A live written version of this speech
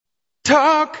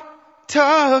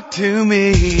Talk to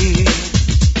me.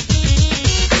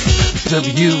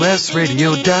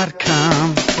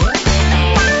 WSRadio.com.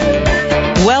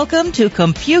 Welcome to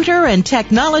Computer and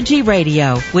Technology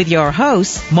Radio with your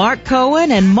hosts, Mark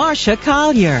Cohen and Marcia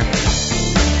Collier.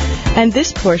 And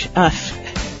this portion,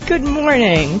 good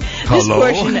morning. Hello.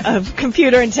 This portion of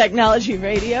Computer and Technology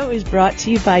Radio is brought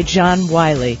to you by John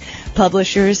Wiley,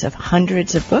 publishers of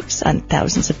hundreds of books on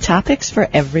thousands of topics for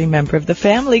every member of the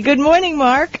family. Good morning,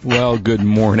 Mark. Well, good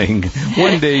morning.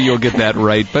 One day you'll get that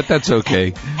right, but that's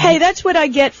okay. Hey, that's what I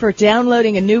get for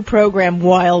downloading a new program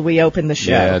while we open the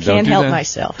show. Yeah, Can't help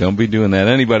myself. Don't be doing that.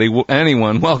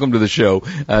 Anyone, welcome to the show.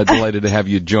 Delighted to have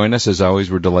you join us. As always,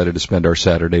 we're delighted to spend our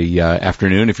Saturday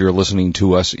afternoon. If you're listening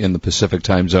to us in the Pacific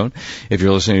time zone, if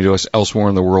you're listening to us elsewhere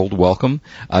in the world, welcome.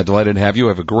 Delighted to have you.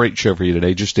 I have a great show for you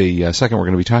today. Just a second, we're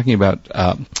going to be talking about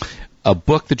a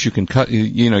book that you can cut.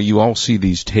 You all see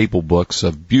these table books,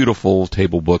 beautiful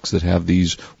table books that have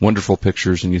these wonderful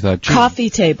pictures, and you thought, coffee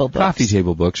table books. Coffee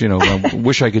table books. I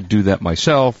wish I could do that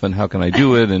myself, and how can I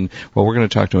do it? And well, we're going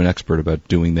to talk to an expert about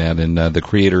doing that, and the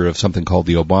creator of something called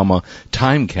the Obama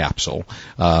Time Capsule,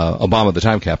 Obama the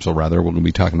Time Capsule, rather. We're going to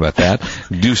be talking about that.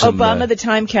 Obama the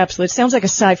Time Capsule. It sounds like a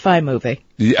sci-fi movie.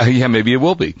 Yeah, maybe it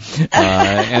will be.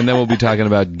 And then we'll be talking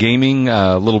about gaming,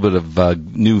 a little bit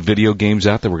of new video games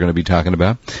out that we're going to be talking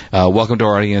about. Welcome to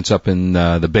our audience up in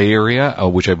the Bay Area,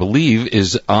 which I believe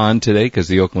is on today because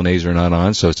the Oakland A's are not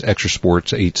on, so it's Extra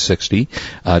Sports 860.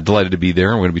 Delighted to be there.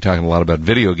 We're going to be talking a lot about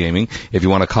video gaming. If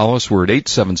you want to call us, we're at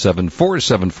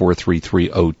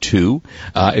 877-474-3302.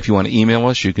 If you want to email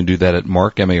us, you can do that at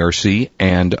Mark, M-A-R-C,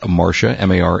 and Marcia,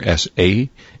 M-A-R-S-A,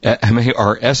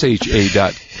 M-A-R-S-H-A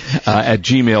at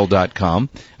gmail.com.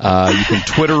 You can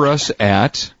Twitter us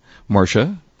at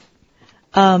Marcia.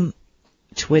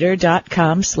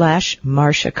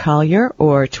 Twitter.com/Marcia Collier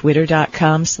or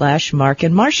Twitter.com/Mark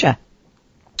and Marcia.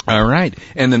 All right.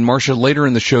 And then, Marcia, later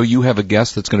in the show, you have a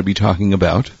guest that's going to be talking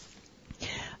about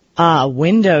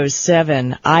Windows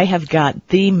 7. I have got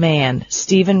the man,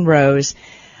 Stephen Rose.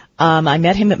 I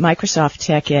met him at Microsoft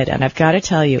Tech Ed, and I've got to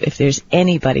tell you, if there's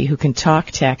anybody who can talk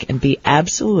tech and be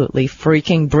absolutely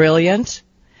freaking brilliant,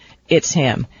 it's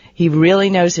him. He really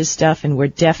knows his stuff, and we're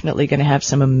definitely going to have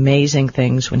some amazing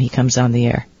things when he comes on the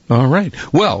air. All right.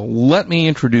 Well, let me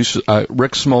introduce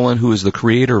Rick Smolin, who is the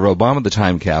creator of Obama the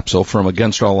Time Capsule from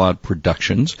Against All Odds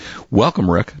Productions. Welcome,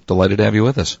 Rick. Delighted to have you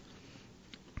with us.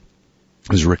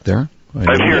 Is Rick there?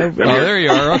 I'm here. There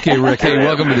you are. Okay, Rick. Hey,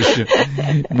 welcome to the show.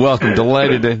 Welcome.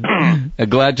 Delighted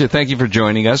to. Thank you for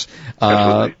joining us.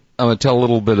 Absolutely. I'm going to tell a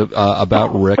little bit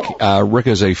about Rick. Rick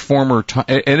is a former.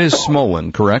 It is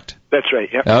Smolin, correct? That's right.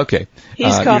 Yep. Okay.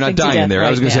 He's you're not dying there. Right, I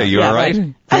was going to say, you all right?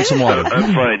 Drink some water.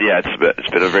 I'm fine. Yeah, it's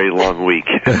been a very long week.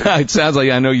 It sounds like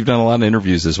I know you've done a lot of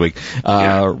interviews this week.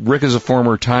 Rick is a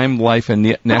former Time, Life,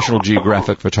 and National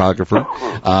Geographic photographer.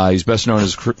 He's best known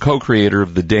as co-creator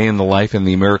of The Day in the Life and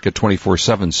the America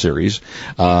 24/7 series,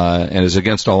 and is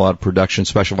Against All Odds Production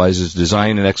specializes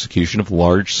design and execution of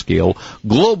large-scale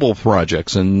global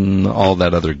projects and all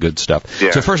that other good stuff.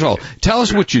 Yeah. So first of all, tell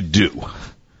us what you do.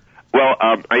 Well,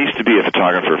 I used to be a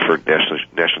photographer for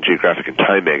National Geographic and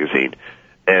Time magazine,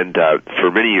 and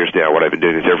for many years now, what I've been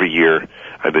doing is every year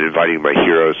I've been inviting my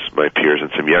heroes, my peers,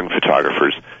 and some young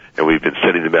photographers, and we've been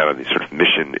sending them out on these sort of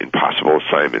Mission Impossible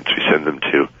assignments. We send them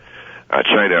to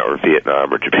China or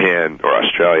Vietnam or Japan or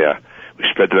Australia. We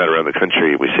spread them out around the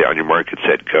country. We say, on your mark, get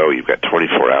set, go. You've got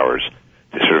 24 hours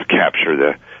to sort of capture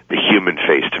the human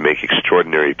face, to make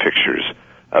extraordinary pictures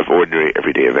of ordinary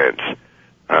everyday events.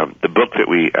 The book that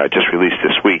we just released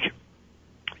this week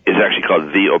is actually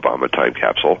called The Obama Time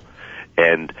Capsule,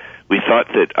 and we thought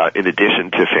that in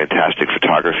addition to fantastic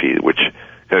photography, which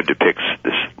kind of depicts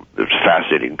this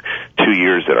fascinating 2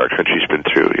 years that our country's been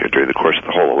through during the course of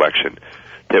the whole election,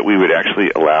 that we would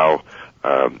actually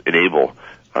enable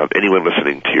anyone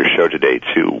listening to your show today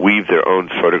to weave their own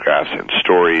photographs and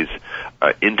stories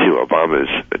into Obama's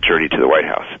journey to the White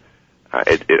House.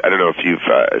 I don't know if you've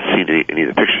seen any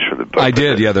of the pictures from the book. I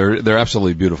did, yeah. They're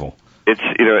absolutely beautiful. It's,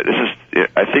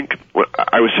 I think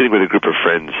I was sitting with a group of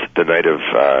friends the night of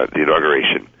the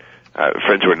inauguration,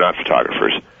 friends who are not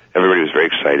photographers. Everybody was very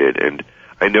excited, and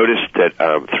I noticed that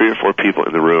 3 or 4 people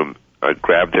in the room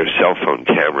grabbed their cell phone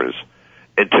cameras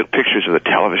and took pictures of the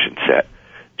television set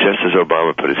just as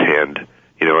Obama put his hand,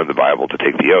 on the Bible to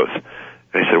take the oath.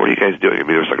 And I said, what are you guys doing? I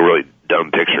mean, it was like a really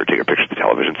dumb picture, take a picture of the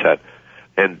television set.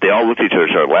 And they all looked at each other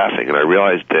and started laughing, and I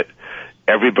realized that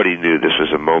everybody knew this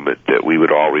was a moment that we would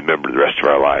all remember the rest of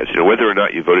our lives. Whether or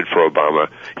not you voted for Obama,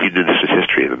 you knew this was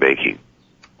history in the making.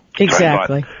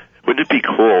 Exactly. So wouldn't it be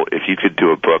cool if you could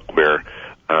do a book where,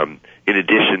 in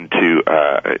addition to,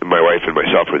 my wife and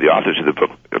myself were the authors of the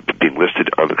book, being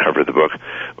listed on the cover of the book,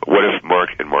 what if Mark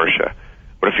and Marcia,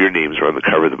 what if your names were on the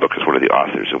cover of the book as one of the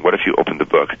authors? And what if you opened the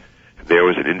book and there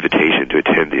was an invitation to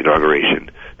attend the inauguration,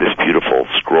 this beautiful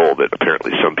scroll that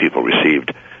apparently some people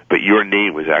received, but your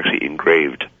name was actually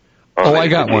engraved. Oh, I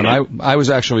got one. I was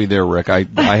actually there, Rick. I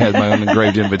had my own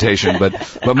engraved invitation, but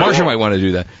Marcia might want to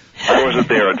do that. I wasn't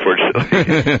there,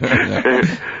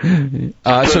 unfortunately.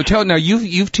 So tell now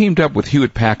you've teamed up with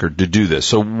Hewlett Packard to do this.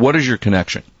 So what is your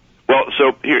connection? Well,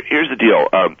 so here's the deal.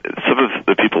 Some of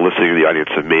the people listening to the audience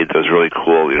have made those really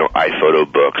cool, iPhoto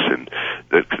books, and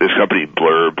this company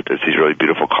Blurb does these really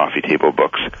beautiful coffee table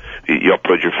books. You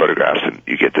upload your photographs, and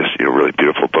you get this, really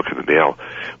beautiful book in the mail.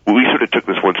 We sort of took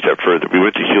this one step further. We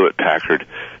went to Hewlett Packard.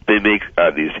 They make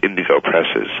these indigo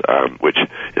presses, which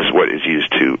is what is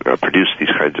used to produce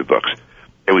these kinds of books.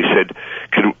 And we said,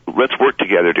 let's work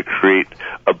together to create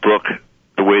a book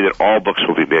the way that all books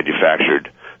will be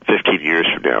manufactured 15 years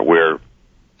from now, where,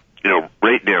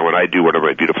 right now when I do one of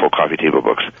my beautiful coffee table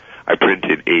books, I print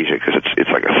in Asia because it's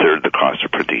like a third the cost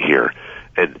of printing here.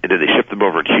 And then they ship them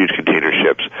over in huge container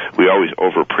ships. We always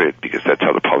overprint because that's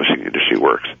how the publishing industry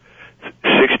works.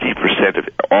 60% of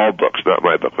all books, not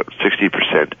my book, but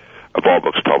 60% of all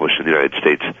books published in the United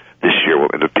States this year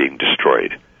will end up being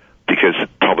destroyed because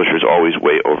publishers always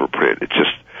way overprint. It's a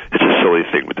silly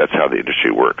thing, but that's how the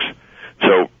industry works.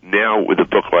 So now with a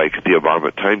book like the Obama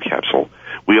Time Capsule,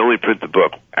 we only print the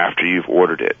book after you've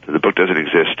ordered it. The book doesn't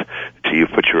exist until you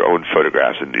put your own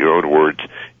photographs and your own words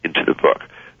into the book.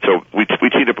 So we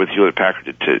teamed up with Hewlett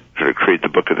Packard to sort of create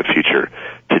the book of the future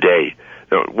today.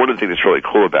 Now, one of the things that's really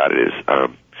cool about it is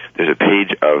there's a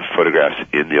page of photographs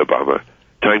in the Obama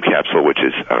Time Capsule, which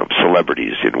is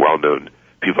celebrities and well-known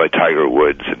people like Tiger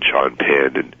Woods and Sean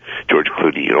Penn and George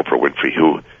Clooney and Oprah Winfrey,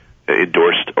 who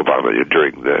endorsed Obama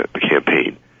during the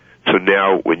campaign. So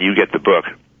now when you get the book,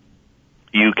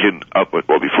 you can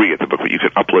before you get the book, you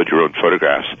can upload your own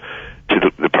photographs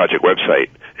to the project website.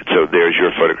 And so there's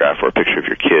your photograph or a picture of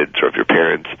your kids or of your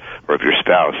parents or of your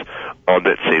spouse on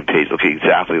that same page, looking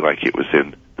exactly like it was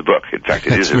in the book. In fact,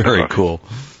 it is in the book. That's very cool.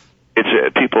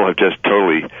 It's people have just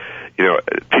totally,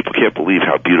 people can't believe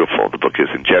how beautiful the book is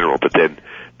in general, but then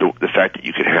the fact that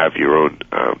you can have your own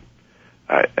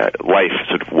life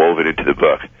sort of woven into the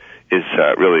book is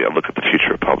really a look at the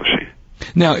future of publishing.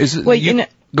 Now,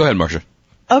 go ahead, Marcia.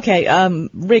 Okay,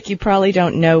 Rick, you probably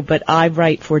don't know, but I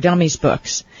write for Dummies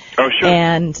books. Oh, sure.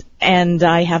 And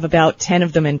I have about 10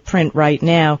 of them in print right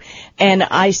now. And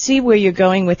I see where you're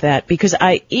going with that, because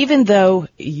even though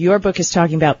your book is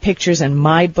talking about pictures and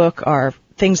my book are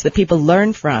things that people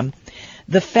learn from,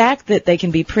 the fact that they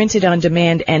can be printed on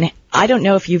demand, and I don't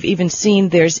know if you've even seen,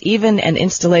 there's even an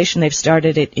installation, they've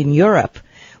started it in Europe,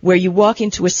 where you walk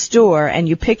into a store and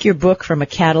you pick your book from a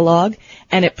catalog,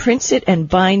 and it prints it and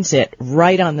binds it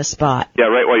right on the spot. Yeah,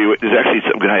 right. Well, there's actually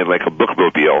some guy in like a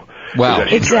bookmobile. Wow.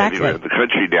 Exactly. Driving around the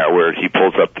country now where he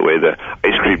pulls up the way the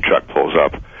ice cream truck pulls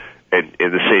up. And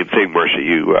the same thing, Marcia,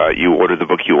 you order the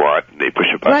book you want, and they push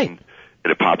a button, right,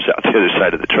 and it pops out the other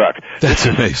side of the truck. That's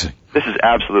amazing. This is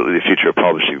absolutely the future of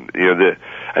publishing.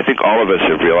 I think all of us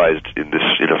have realized in this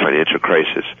financial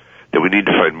crisis that we need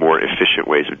to find more efficient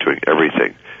ways of doing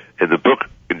everything. And the book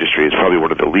industry is probably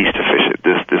one of the least efficient.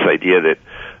 This idea that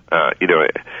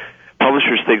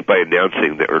publishers think by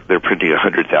announcing that they're printing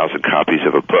 100,000 copies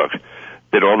of a book,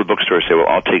 then all the bookstores say, well,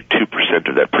 I'll take 2%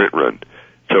 of that print run.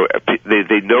 So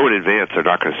they know in advance they're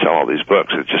not going to sell all these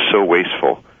books. It's just so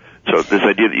wasteful. So this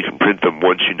idea that you can print them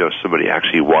once you know somebody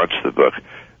actually wants the book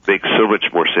makes so much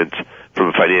more sense from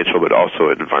a financial but also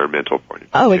an environmental point of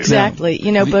view. Oh, exactly.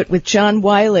 But with John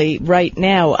Wiley right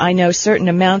now, I know certain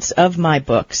amounts of my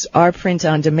books are print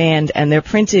on demand, and they're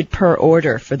printed per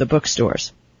order for the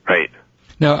bookstores. Right.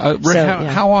 Now, Rick,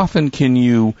 how often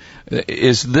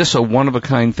is this a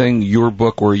one-of-a-kind thing, your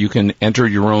book, where you can enter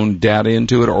your own data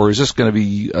into it, or is this going to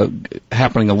be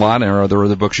happening a lot, and are there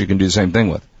other books you can do the same thing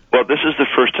with? Well, this is the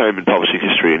first time in publishing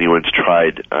history anyone's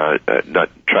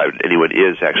anyone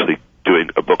is actually doing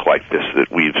a book like this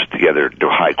that weaves together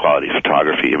high-quality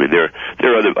photography. I mean, there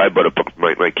are other. I bought a book.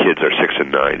 My kids are 6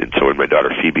 and 9, and so when my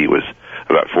daughter Phoebe was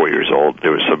about 4 years old,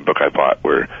 there was some book I bought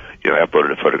where I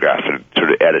uploaded a photograph and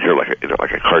sort of added her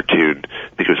like a cartoon.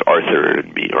 I think it was Arthur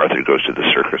and me. Arthur goes to the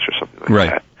circus or something like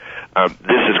that.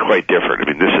 This is quite different.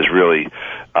 I mean, this is really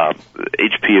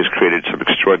HP has created some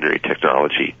extraordinary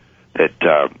technology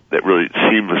that really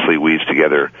seamlessly weaves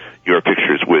together your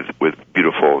pictures with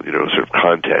beautiful sort of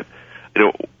content.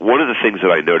 One of the things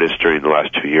that I noticed during the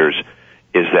last 2 years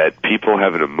is that people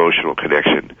have an emotional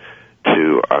connection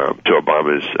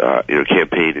Obama's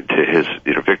campaign and to his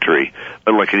victory,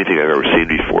 unlike anything I've ever seen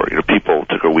before. People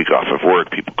took a week off of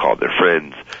work. People called their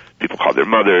friends. People called their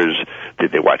mothers.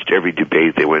 They watched every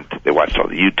debate. They watched all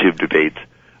the YouTube debates.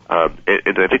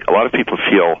 And I think a lot of people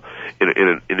feel in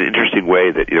an interesting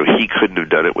way that he couldn't have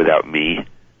done it without me.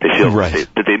 They feel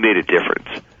that they made a difference.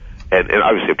 And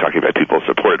obviously I'm talking about people who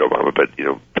supported Obama, but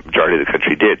the majority of the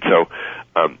country did. So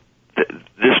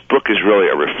this book is really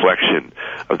a reflection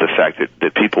of the fact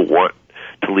that people want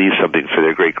to leave something for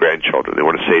their great-grandchildren. They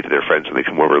want to say to their friends when they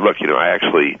come over, look, I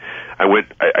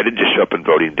didn't just show up on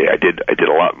voting day. I did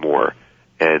a lot more.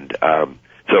 And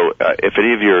so if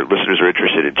any of your listeners are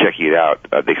interested in checking it out,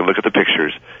 they can look at the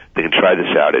pictures. They can try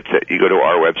this out. You go to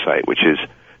our website, which is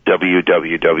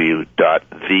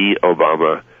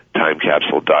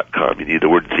www.theobamatimecapsule.com. You need the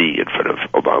word "the" in front of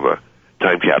Obama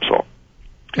time capsule.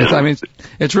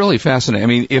 It's really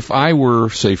fascinating. If I were,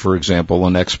 say, for example,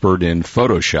 an expert in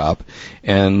Photoshop,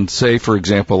 and say, for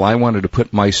example, I wanted to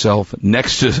put myself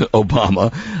next to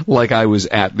Obama like I was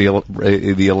at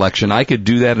the election, I could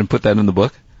do that and put that in the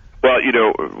book? Well,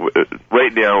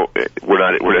 right now we're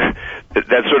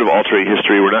that's sort of altering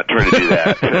history. We're not trying to do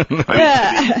that.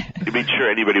 To be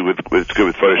sure, anybody with good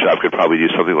with Photoshop could probably do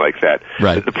something like that.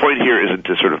 Right. The point here isn't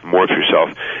to sort of morph yourself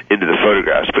into the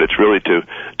photographs, but it's really to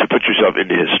put yourself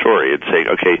into his story and saying,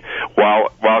 okay,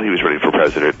 while he was running for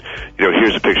president,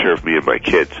 here's a picture of me and my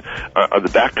kids. On the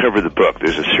back cover of the book,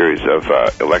 there's a series of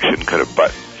election kind of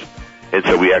buttons, and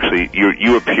so we actually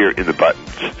you appear in the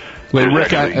buttons. Wait, Rick,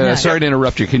 sorry to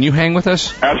interrupt you. Can you hang with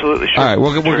us? Absolutely, sure. All right,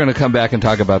 we're going to come back and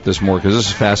talk about this more because this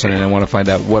is fascinating. I want to find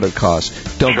out what it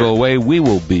costs. Don't go away. We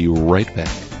will be right back.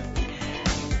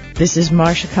 This is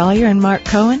Marcia Collier and Mark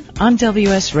Cohen on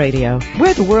WS Radio.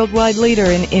 We're the worldwide leader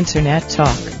in Internet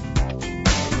talk.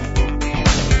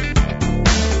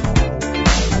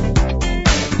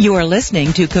 You are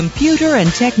listening to Computer and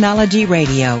Technology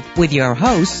Radio with your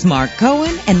hosts, Mark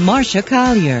Cohen and Marcia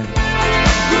Collier.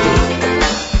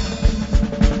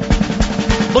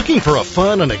 Looking for a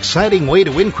fun and exciting way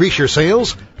to increase your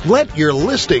sales? Let your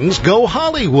listings go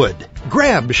Hollywood.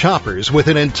 Grab shoppers with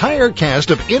an entire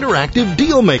cast of interactive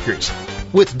deal makers.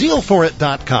 With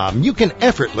DealForIt.com, you can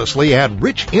effortlessly add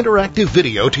rich interactive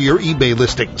video to your eBay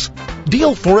listings.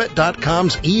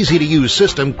 DealForIt.com's easy-to-use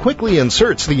system quickly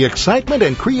inserts the excitement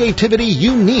and creativity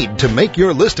you need to make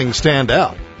your listing stand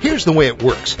out. Here's the way it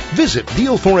works. Visit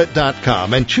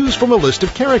DealForIt.com and choose from a list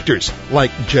of characters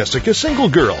like Jessica Single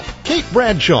Girl, Kate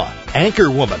Bradshaw, Anchor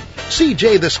Woman,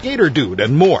 CJ the Skater Dude,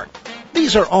 and more.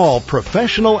 These are all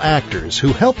professional actors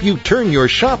who help you turn your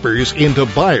shoppers into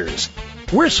buyers.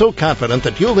 We're so confident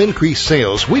that you'll increase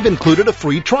sales, we've included a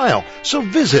free trial. So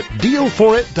visit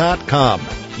DealForIt.com.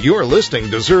 Your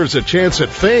listing deserves a chance at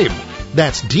fame.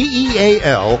 That's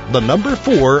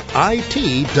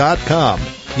DEAL4IT.com.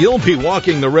 You'll be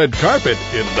walking the red carpet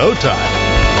in no time.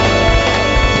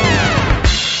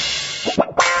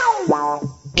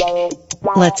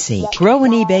 Let's see. Grow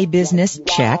an eBay business?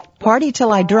 Check. Party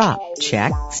till I drop?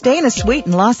 Check. Stay in a suite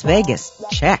in Las Vegas?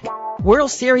 Check.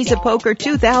 World Series of Poker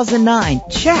 2009?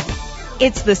 Check.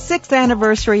 It's the 6th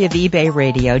anniversary of eBay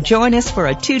Radio. Join us for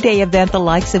a 2-day event the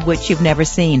likes of which you've never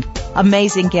seen.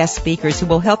 Amazing guest speakers who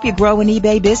will help you grow an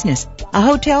eBay business. A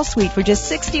hotel suite for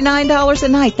just $69 a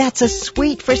night. That's a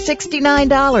suite for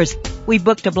 $69. We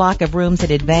booked a block of rooms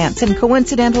in advance, and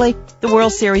coincidentally, the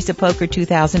World Series of Poker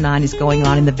 2009 is going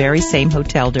on in the very same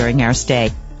hotel during our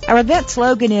stay. Our event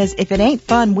slogan is, if it ain't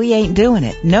fun, we ain't doing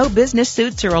it. No business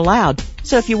suits are allowed.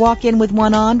 So if you walk in with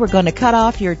one on, we're going to cut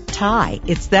off your tie.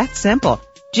 It's that simple.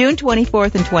 June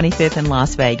 24th and 25th in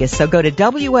Las Vegas. So go to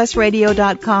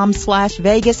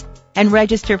WSRadio.com/Vegas and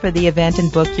register for the event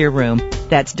and book your room.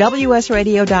 That's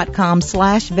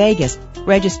WSRadio.com/Vegas.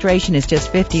 Registration is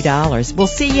just $50. We'll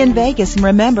see you in Vegas. And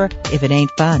remember, if it ain't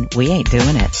fun, we ain't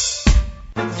doing it.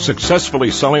 Successfully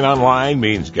selling online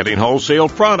means getting wholesale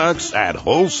products at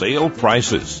wholesale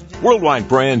prices. Worldwide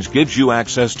Brands gives you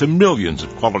access to millions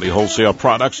of quality wholesale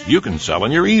products you can sell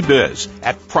in your e-biz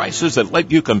at prices that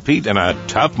let you compete in a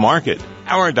tough market.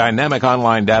 Our dynamic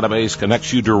online database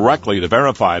connects you directly to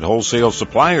verified wholesale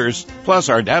suppliers. Plus,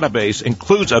 our database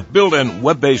includes a built-in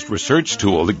web-based research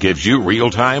tool that gives you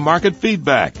real-time market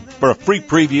feedback. For a free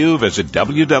preview, visit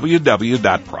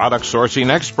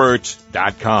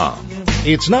www.productsourcingexperts.com.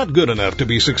 It's not good enough to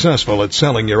be successful at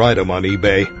selling your item on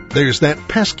eBay. There's that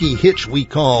pesky hitch we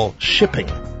call shipping.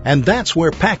 And that's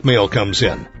where PackMail comes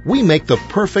in. We make the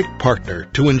perfect partner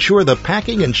to ensure the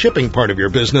packing and shipping part of your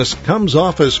business comes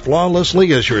off as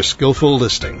flawlessly as your skillful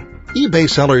listing. eBay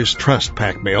sellers trust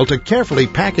Pack Mail to carefully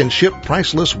pack and ship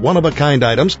priceless one-of-a-kind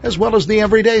items as well as the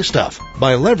everyday stuff.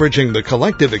 By leveraging the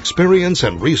collective experience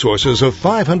and resources of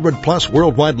 500-plus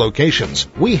worldwide locations,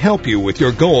 we help you with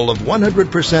your goal of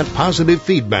 100% positive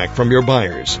feedback from your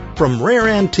buyers. From rare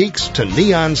antiques to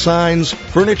neon signs,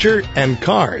 furniture, and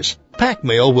cars, Pack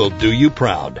Mail will do you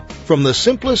proud. From the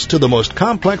simplest to the most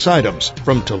complex items,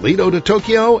 from Toledo to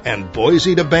Tokyo and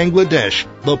Boise to Bangladesh,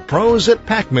 the pros at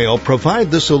Pack Mail provide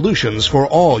the solutions for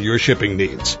all your shipping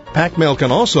needs. Pack Mail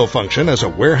can also function as a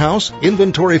warehouse,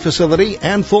 inventory facility,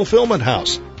 and fulfillment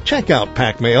house. Check out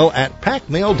Pack Mail at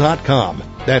packmail.com.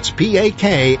 That's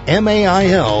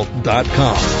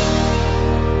PAKMAIL.com.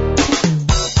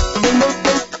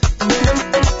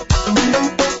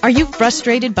 Are you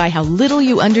frustrated by how little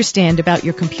you understand about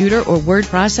your computer or word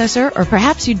processor? Or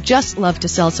perhaps you'd just love to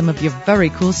sell some of your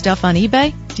very cool stuff on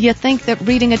eBay? Do you think that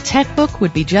reading a tech book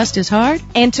would be just as hard?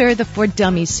 Enter the For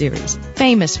Dummies series,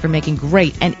 famous for making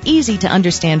great and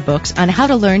easy-to-understand books on how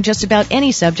to learn just about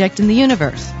any subject in the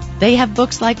universe. They have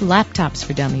books like Laptops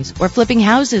for Dummies, or Flipping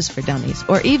Houses for Dummies,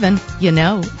 or even,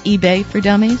 eBay for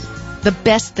Dummies. The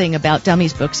best thing about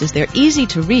Dummies books is they're easy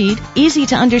to read, easy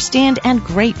to understand, and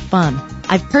great fun.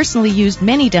 I've personally used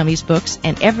many Dummies books,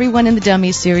 and every one in the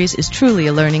Dummies series is truly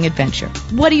a learning adventure.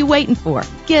 What are you waiting for?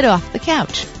 Get off the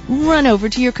couch. Run over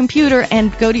to your computer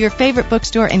and go to your favorite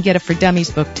bookstore and get a For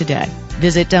Dummies book today.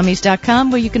 Visit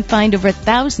dummies.com, where you can find over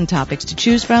 1,000 topics to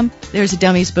choose from. There's a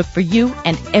Dummies book for you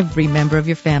and every member of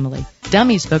your family.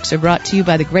 Dummies books are brought to you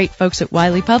by the great folks at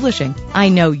Wiley Publishing. I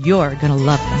know you're going to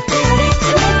love them.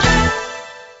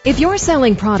 If you're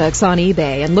selling products on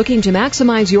eBay and looking to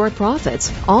maximize your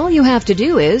profits, all you have to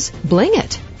do is Bling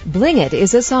It. Bling It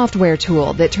is a software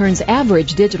tool that turns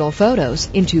average digital photos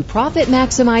into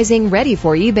profit-maximizing,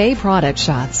 ready-for-eBay product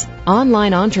shots.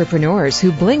 Online entrepreneurs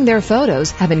who bling their photos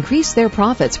have increased their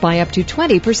profits by up to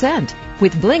 20%.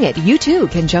 With Bling It, you too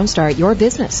can jumpstart your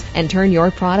business and turn your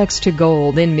products to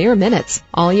gold in mere minutes.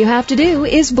 All you have to do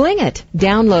is Bling It.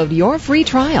 Download your free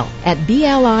trial at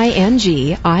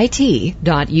blingit.us.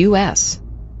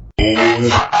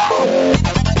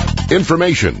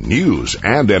 Information, news,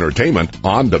 and entertainment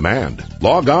on demand.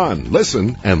 Log on,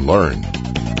 listen, and learn.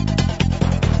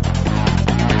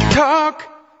 Talk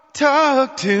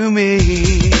to me.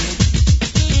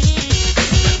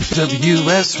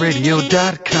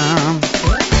 WSRadio.com.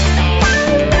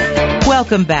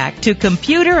 Welcome back to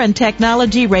Computer and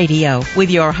Technology Radio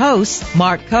with your hosts,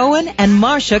 Mark Cohen and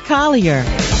Marcia Collier.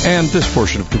 And this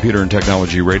portion of Computer and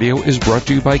Technology Radio is brought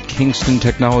to you by Kingston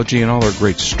Technology and all their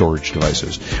great storage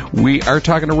devices. We are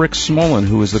talking to Rick Smolin,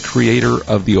 who is the creator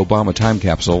of the Obama time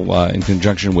capsule in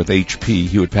conjunction with HP,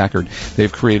 Hewlett-Packard.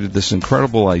 They've created this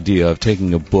incredible idea of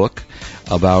taking a book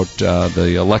about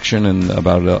the election and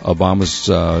about Obama's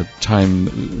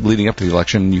time leading up to the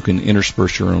election. You can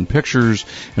intersperse your own pictures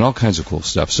and all kinds of cool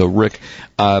stuff. So, Rick,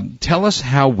 tell us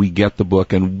how we get the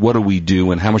book and what do we do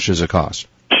and how much does it cost?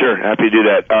 Sure, happy to do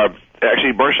that.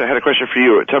 Actually, Marcia, I had a question for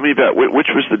you. Tell me about which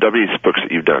was the Dummies books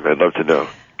that you've done. I'd love to know.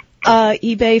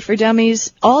 eBay for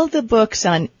Dummies, all the books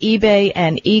on eBay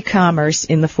and e-commerce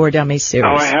in the For Dummies series.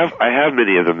 Oh, I have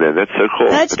many of them then. That's so cool.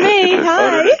 That's me.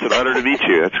 Hi. It's an honor to meet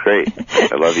you. That's great.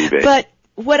 I love eBay. But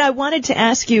what I wanted to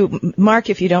ask you, Mark,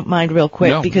 if you don't mind real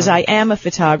quick, because I am a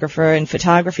photographer and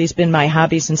photography's been my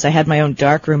hobby since I had my own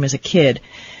darkroom as a kid.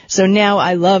 So now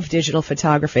I love digital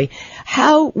photography.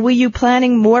 How were you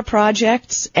planning more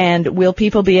projects, and will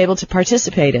people be able to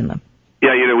participate in them?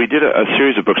 Yeah, we did a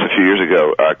series of books a few years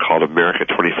ago called America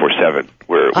 24/7.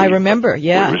 I remember,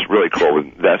 yeah. It was really cool,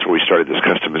 and that's where we started this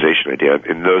customization idea.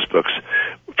 In those books,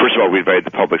 first of all, we invited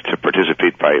the public to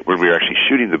participate when we were actually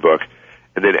shooting the book,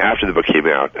 and then after the book came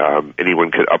out,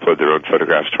 anyone could upload their own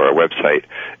photographs to our website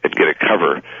and get a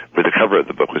cover, where the cover of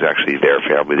the book was actually their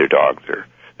family, their dog, their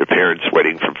parents'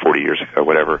 wedding from 40 years ago,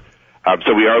 whatever.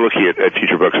 So we are looking at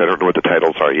future books. I don't know what the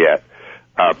titles are yet.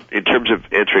 In terms of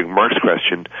answering Mark's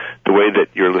question, the way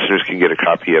that your listeners can get a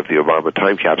copy of the Obama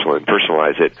time capsule and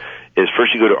personalize it is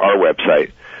first you go to our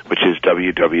website, which is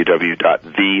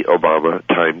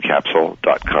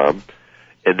www.theobamatimecapsule.com.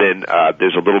 And then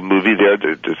there's a little movie there.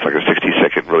 It's like a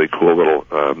 60-second, really cool little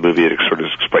movie that sort of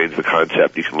explains the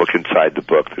concept. You can look inside the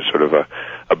book. There's sort of a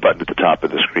button at the top of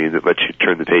the screen that lets you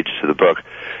turn the pages to the book.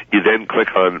 You then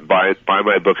click on buy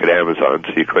my book at Amazon.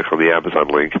 So you click on the Amazon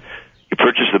link. You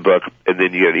purchase the book, and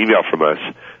then you get an email from us,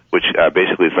 which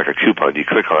basically is like a coupon. You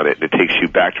click on it, and it takes you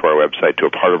back to our website, to a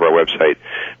part of our website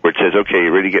where it says, okay,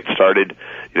 you're ready to get started.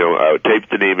 Type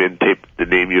the name in, type the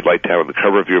name you'd like to have on the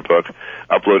cover of your book,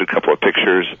 upload a couple of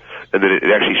pictures, and then it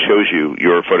actually shows you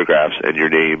your photographs and your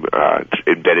name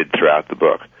embedded throughout the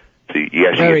book. So you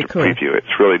actually get to preview it.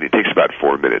 It's really, it takes about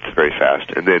 4 minutes, very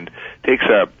fast. And then takes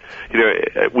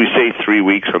we say 3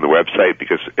 weeks on the website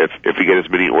because if we get as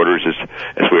many orders as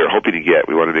we are hoping to get,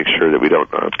 we want to make sure that we don't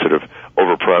sort of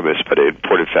overpromise. But in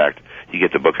point of fact, you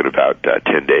get the book in about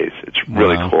 10 days. It's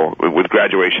really cool. With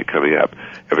graduation coming up,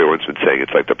 everyone's been saying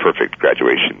it's like the perfect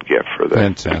graduation gift for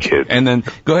the kids. And then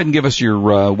go ahead and give us your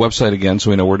website again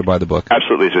so we know where to buy the book.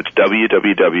 Absolutely. So it's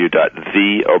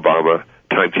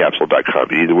www.theobamatimecapsule.com.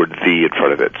 You need the word "the" in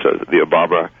front of it. So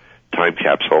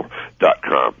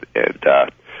theobamatimecapsule.com. And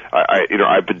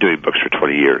I've been doing books for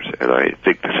 20 years, and I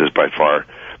think this is by far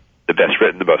the best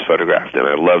written, the most photographed, and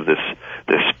I love this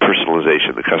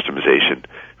personalization, the customization.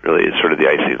 Really is sort of the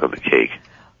icing on the cake.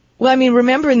 Well, I mean,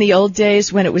 remember in the old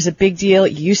days when it was a big deal,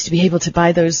 you used to be able to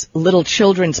buy those little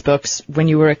children's books when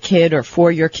you were a kid or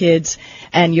for your kids,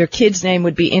 and your kid's name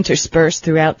would be interspersed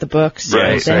throughout the books.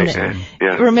 Right. Yeah.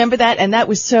 Remember that? And that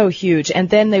was so huge. And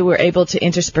then they were able to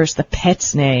intersperse the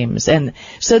pets' names. And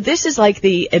so this is like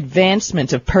the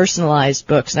advancement of personalized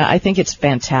books. Now, I think it's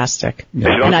fantastic.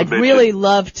 Yeah. And I'd really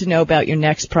love to know about your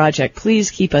next project. Please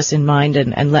keep us in mind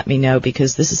and let me know,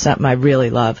 because this is something I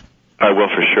really love. I will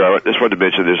for sure. I just wanted to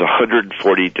mention there's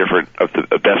 140 different of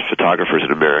the best photographers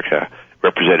in America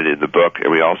represented in the book,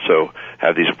 and we also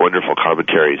have these wonderful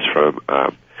commentaries from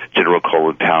General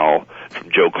Colin Powell, from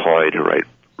Joe Klein, who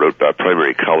wrote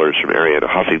Primary Colors, from Arianna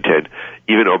Huffington.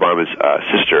 Even Obama's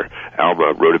sister,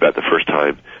 Alma, wrote about the first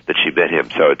time that she met him.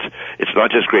 So it's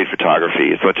not just great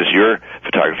photography. It's not just your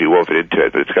photography woven into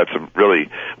it, but it's got some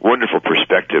really wonderful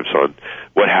perspectives on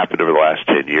what happened over the last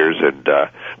 10 years and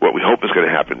what we hope is going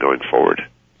to happen going forward.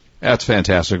 That's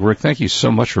fantastic. Rick, thank you so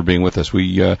much for being with us.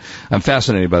 I'm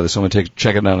fascinated by this. I'm going to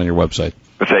check it out on your website.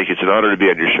 Well, thank you. It's an honor to be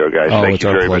on your show, guys. Thank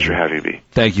you very much for having me.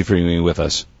 Thank you for being with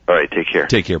us. All right, take care.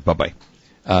 Take care. Bye-bye.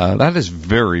 That is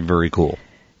very, very cool.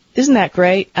 Isn't that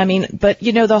great? I mean, but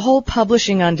the whole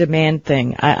publishing on demand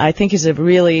thing, I think is a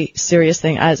really serious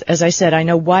thing. As I said, I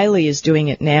know Wiley is doing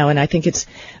it now, and I think it's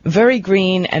very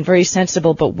green and very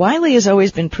sensible, but Wiley has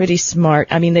always been pretty smart.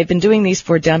 I mean, they've been doing these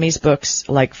For Dummies books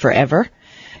like forever,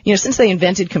 since they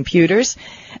invented computers,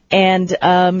 and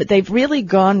they've really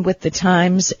gone with the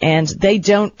times, and they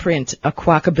don't print a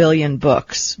quackabillion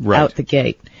books out the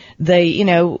gate. They,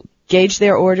 gauge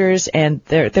their orders, and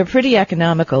they're pretty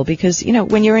economical because,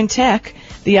 when you're in tech,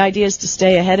 the idea is to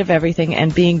stay ahead of everything,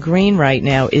 and being green right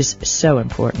now is so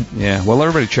important. Yeah, well,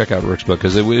 everybody check out Rick's book,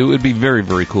 because it would be very,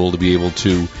 very cool to be able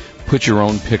to put your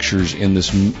own pictures in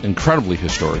this incredibly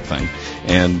historic thing.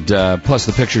 And plus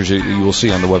the pictures you will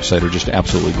see on the website are just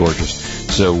absolutely gorgeous.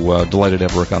 So delighted to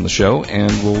have Rick on the show,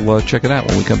 and we'll check it out.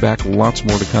 When we come back, lots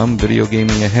more to come. Video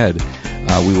gaming ahead.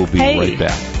 We will be right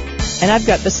back. And I've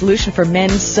got the solution for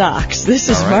men's socks. This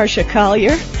is Marcia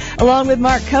Collier, along with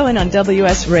Mark Cohen on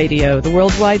WS Radio, the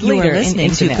worldwide leader in listening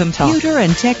Internet to Computer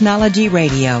and Technology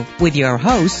Radio with your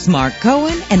hosts, Mark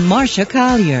Cohen and Marcia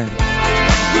Collier.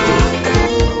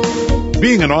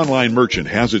 Being an online merchant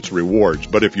has its rewards,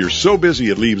 but if you're so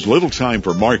busy it leaves little time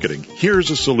for marketing,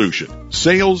 here's a solution.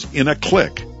 Sales in a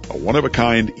Click. A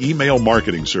one-of-a-kind email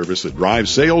marketing service that drives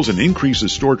sales and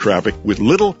increases store traffic with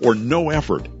little or no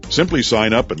effort. Simply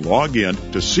sign up and log in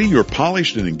to see your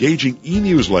polished and engaging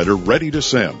e-newsletter ready to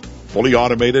send. Fully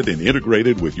automated and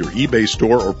integrated with your eBay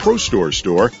store or ProStore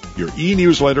store, your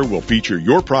e-newsletter will feature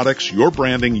your products, your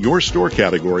branding, your store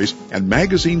categories, and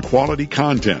magazine-quality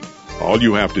content. All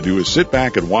you have to do is sit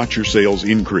back and watch your sales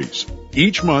increase.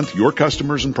 Each month, your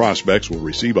customers and prospects will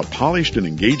receive a polished and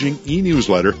engaging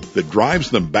e-newsletter that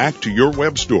drives them back to your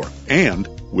web store. And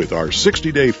with our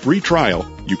 60-day free trial,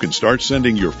 you can start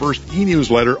sending your first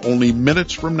e-newsletter only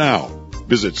minutes from now.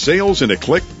 Visit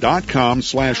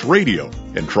salesinaClick.com/radio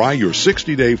and try your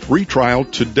 60-day free trial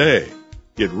today.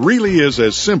 It really is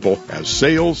as simple as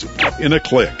sales in a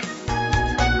click.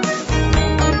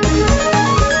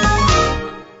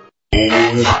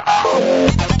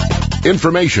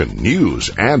 Information, news,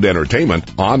 and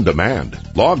entertainment on demand.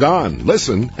 Log on,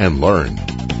 listen, and learn.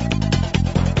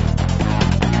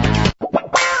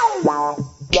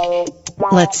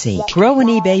 Let's see. Grow an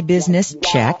eBay business?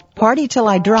 Check. Party till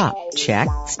I drop? Check.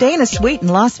 Stay in a suite in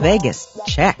Las Vegas?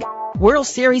 Check. World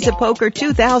Series of Poker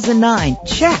 2009?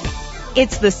 Check.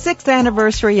 It's the 6th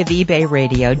anniversary of eBay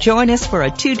Radio. Join us for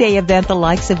a 2-day event the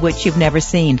likes of which you've never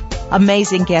seen.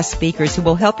 Amazing guest speakers who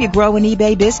will help you grow an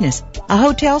eBay business. A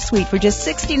hotel suite for just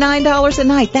 $69 a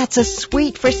night. That's a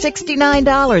suite for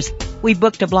 $69. We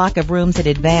booked a block of rooms in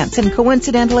advance, and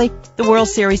coincidentally, the World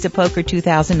Series of Poker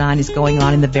 2009 is going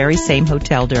on in the very same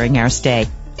hotel during our stay.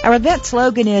 Our event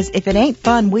slogan is, if it ain't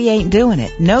fun, we ain't doing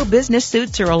it. No business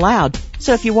suits are allowed.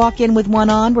 So if you walk in with one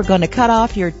on, we're going to cut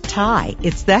off your tie.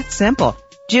 It's that simple.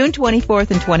 June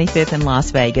 24th and 25th in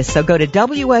Las Vegas. So go to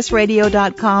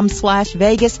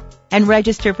wsradio.com/Vegas and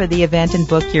register for the event and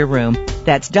book your room.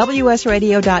 That's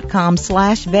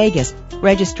wsradio.com/Vegas.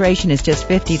 Registration is just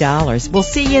 $50. We'll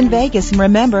see you in Vegas, and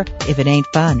remember, if it ain't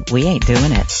fun, we ain't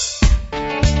doing it.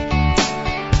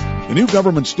 The new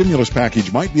government stimulus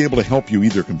package might be able to help you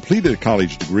either complete a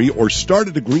college degree or start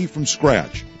a degree from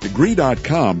scratch.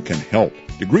 Degree.com can help.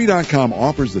 Degree.com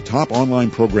offers the top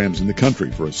online programs in the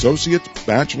country for associates,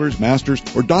 bachelor's, master's,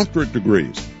 or doctorate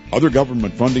degrees. Other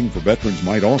government funding for veterans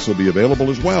might also be available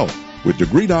as well. With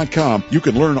Degree.com, you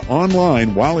can learn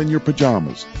online while in your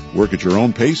pajamas. Work at your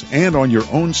own pace and on your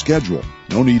own schedule.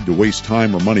 No need to waste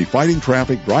time or money fighting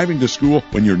traffic, driving to school,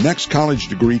 when your next college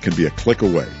degree can be a click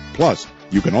away. Plus,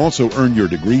 you can also earn your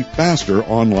degree faster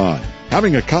online.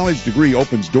 Having a college degree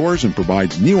opens doors and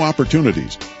provides new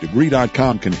opportunities.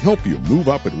 Degree.com can help you move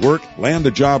up at work, land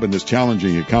a job in this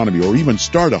challenging economy, or even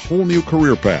start a whole new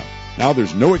career path. Now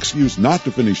there's no excuse not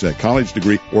to finish that college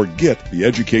degree or get the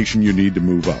education you need to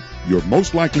move up. You're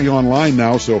most likely online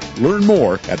now, so learn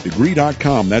more at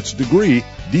Degree.com. That's Degree,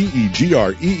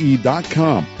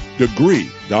 Degree.com.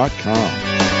 Degree.com.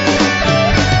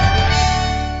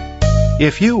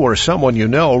 If you or someone you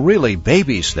know really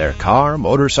babies their car,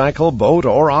 motorcycle, boat,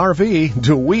 or RV,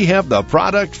 do we have the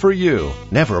product for you?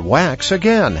 Never wax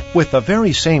again with the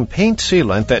very same paint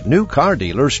sealant that new car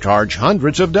dealers charge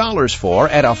hundreds of dollars for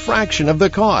at a fraction of the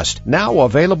cost. Now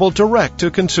available direct to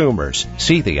consumers.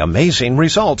 See the amazing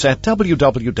results at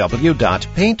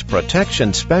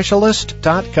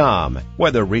www.paintprotectionspecialist.com.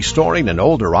 Whether restoring an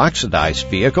older oxidized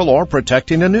vehicle or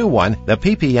protecting a new one, the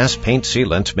PPS paint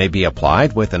sealant may be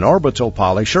applied with an orbital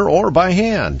polisher or by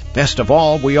hand. Best of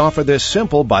all, we offer this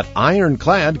simple but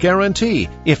ironclad guarantee.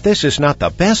 If this is not the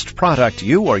best product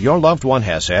you or your loved one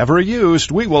has ever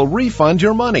used, we will refund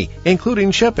your money,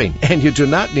 including shipping, and you do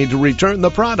not need to return the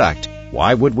product.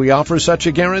 Why would we offer such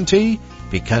a guarantee?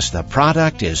 Because the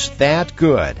product is that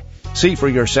good. See for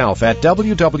yourself at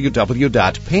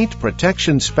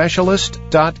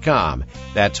www.paintprotectionspecialist.com.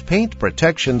 That's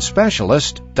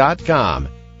paintprotectionspecialist.com.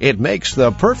 It makes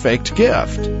the perfect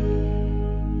gift.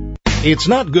 It's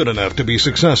not good enough to be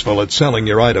successful at selling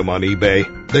your item on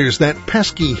eBay. There's that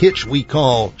pesky hitch we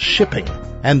call shipping.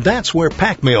 And that's where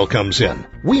PackMail comes in.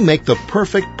 We make the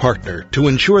perfect partner to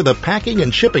ensure the packing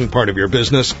and shipping part of your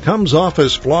business comes off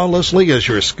as flawlessly as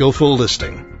your skillful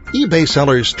listing. eBay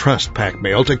sellers trust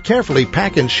PackMail to carefully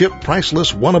pack and ship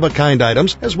priceless one-of-a-kind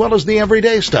items as well as the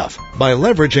everyday stuff. By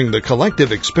leveraging the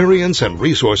collective experience and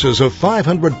resources of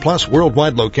 500-plus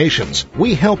worldwide locations,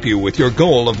 we help you with your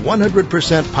goal of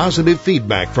 100% positive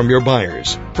feedback from your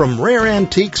buyers. From rare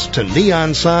antiques to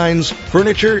neon signs,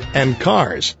 furniture, and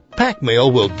cars,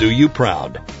 PackMail will do you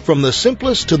proud. From the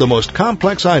simplest to the most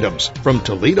complex items, from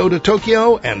Toledo to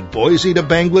Tokyo and Boise to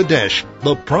Bangladesh,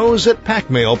 the pros at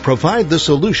PackMail provide the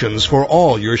solutions for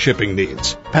all your shipping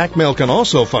needs. PackMail can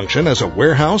also function as a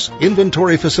warehouse,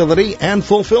 inventory facility, and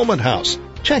fulfillment house.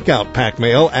 Check out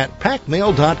PackMail at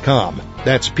packmail.com.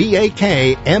 That's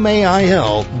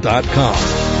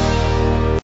PackMail.com.